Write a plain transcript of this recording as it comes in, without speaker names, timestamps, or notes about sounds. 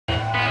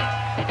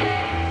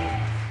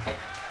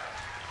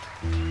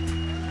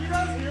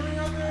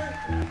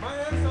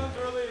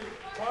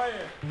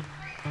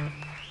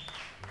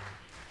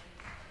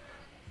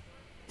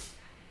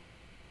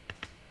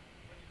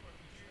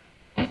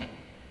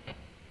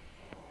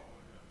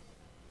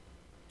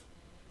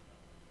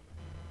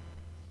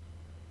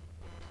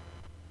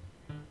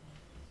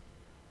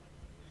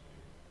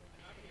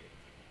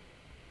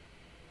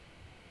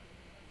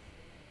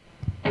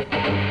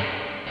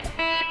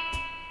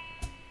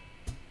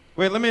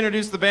Wait, let me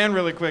introduce the band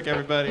really quick,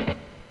 everybody.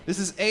 This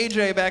is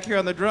AJ back here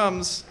on the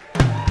drums.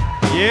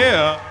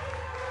 Yeah.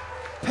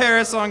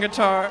 Paris on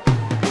guitar.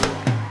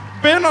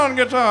 Ben on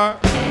guitar.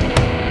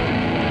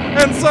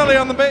 And Sully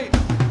on the bass.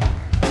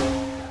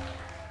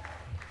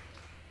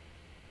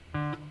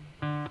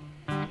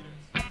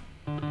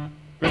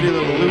 We're gonna do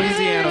a little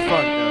Louisiana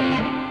funk, guys.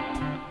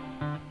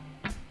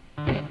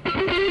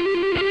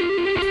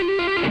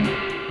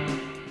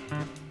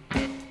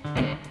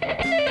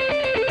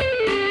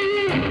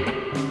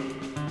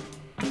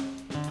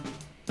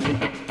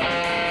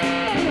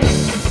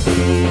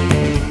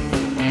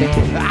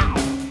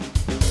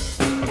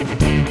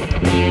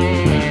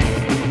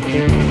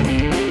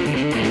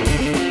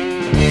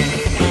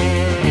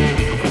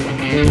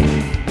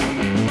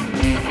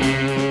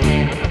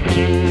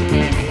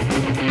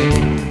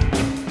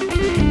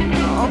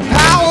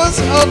 Powers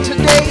of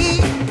today,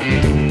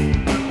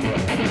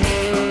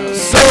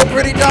 so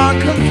pretty darn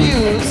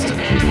confused,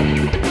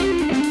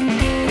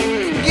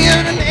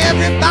 giving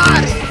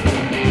everybody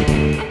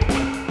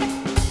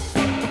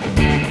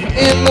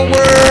in the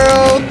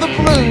world the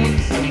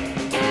blues.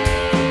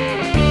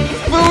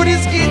 Food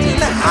is getting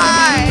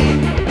high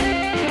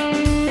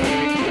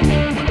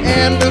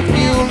and the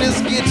fuel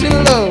is getting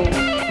low.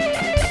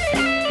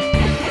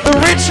 The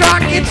rich are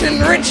getting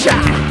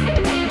richer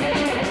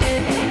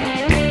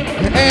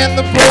and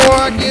the poor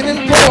are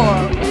getting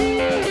poor.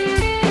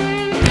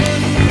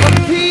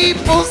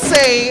 People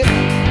say,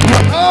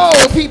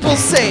 oh, people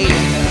say,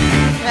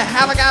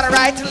 have I got a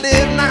right to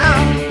live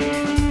now?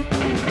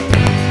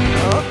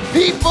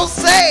 People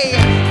say,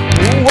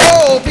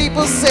 whoa,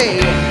 people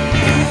say,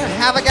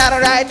 have I got a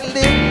right to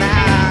live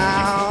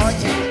now?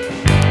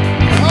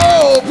 Yeah.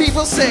 Oh,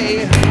 people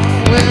say,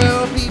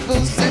 well,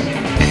 people say,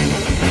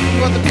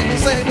 what the people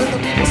say, what the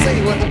people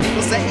say, what the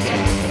people say.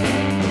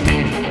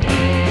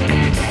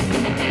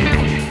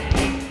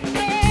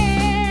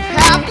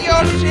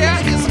 Your share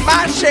is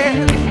my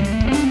share,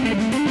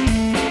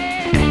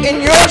 and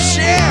your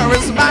share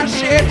is my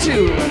share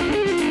too.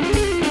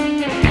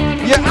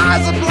 Your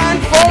eyes are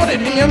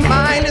blindfolded and your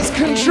mind is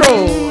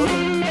controlled.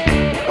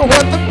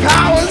 What the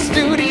powers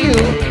do to you,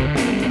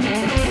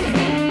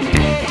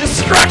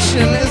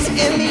 destruction is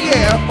in the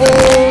air,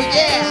 oh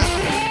yeah.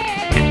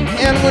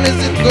 And when is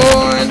it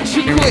going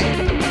to quit?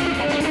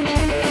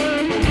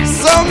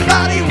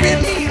 Somebody rid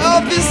me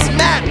of this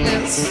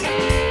madness,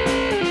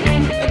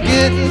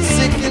 getting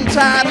sick and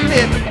tired of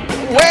it.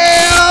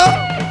 Well,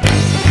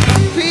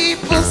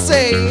 people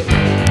say,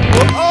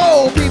 well,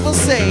 oh, people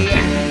say,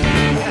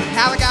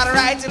 have I got a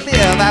right to live?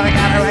 Have I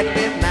got a right to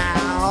live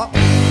now?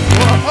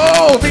 Well,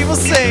 oh, people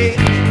say,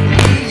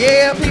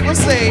 yeah, people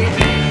say,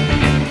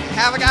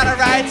 have I got a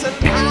right to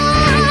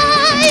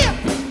lie?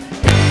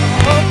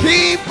 Oh,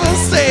 people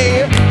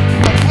say,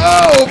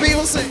 oh,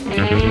 people say.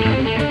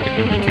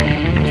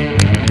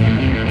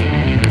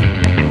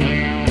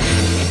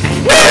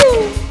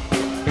 Woo!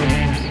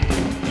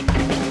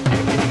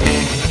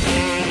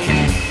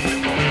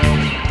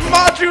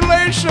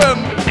 Modulation.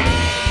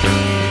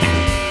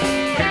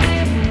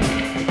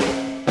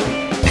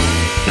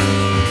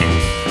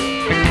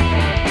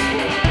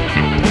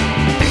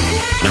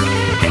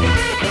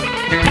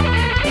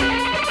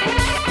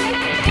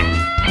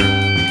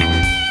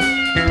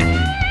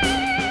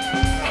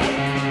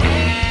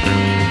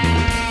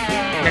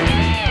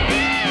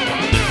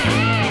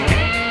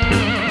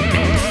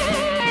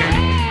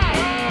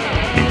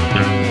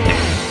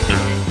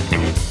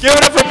 Give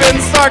it up for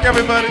Ben Stark,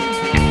 everybody.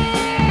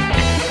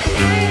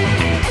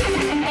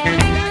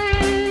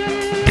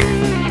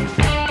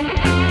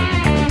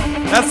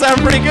 That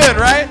sounds pretty good,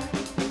 right?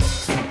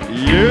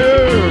 Yeah.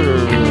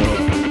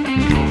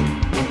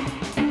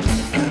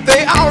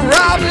 They are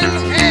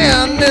robbing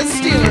and they're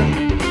stealing,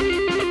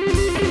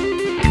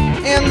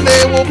 and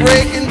they will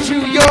break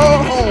into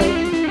your home.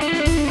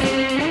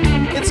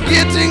 It's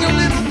getting a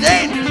little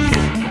dangerous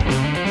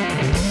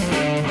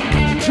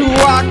to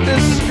walk the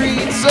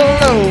streets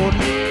alone.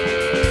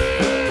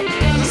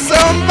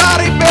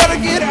 Somebody better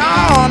get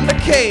on the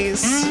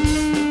case.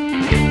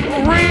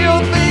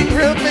 Real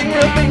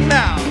thing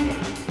now.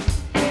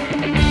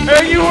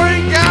 Hey, you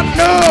ain't got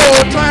no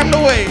time to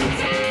waste.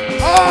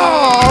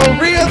 Oh,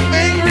 real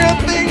thing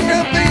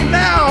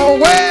now.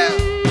 Well,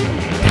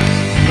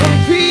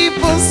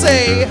 people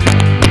say,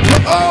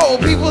 oh,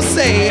 people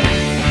say,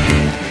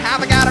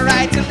 have I got a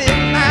right to live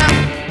now?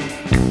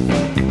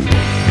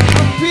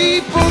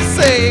 People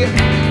say,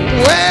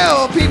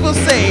 well, people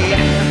say,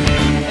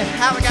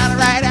 have I got a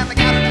right, have I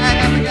got a right,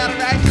 have I got a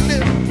right to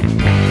live?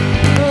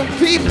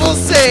 People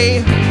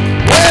say,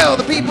 well,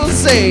 the people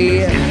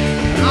say,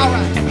 all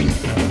right.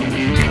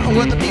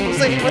 What the people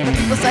say, what the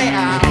people say,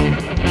 ow.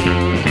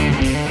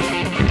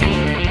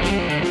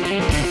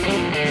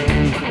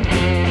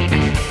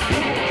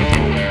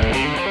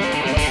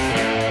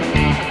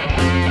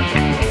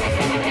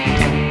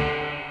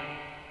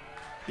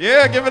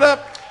 Yeah, give it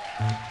up.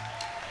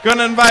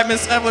 Gonna invite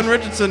Miss Evelyn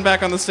Richardson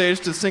back on the stage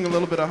to sing a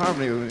little bit of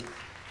harmony with me.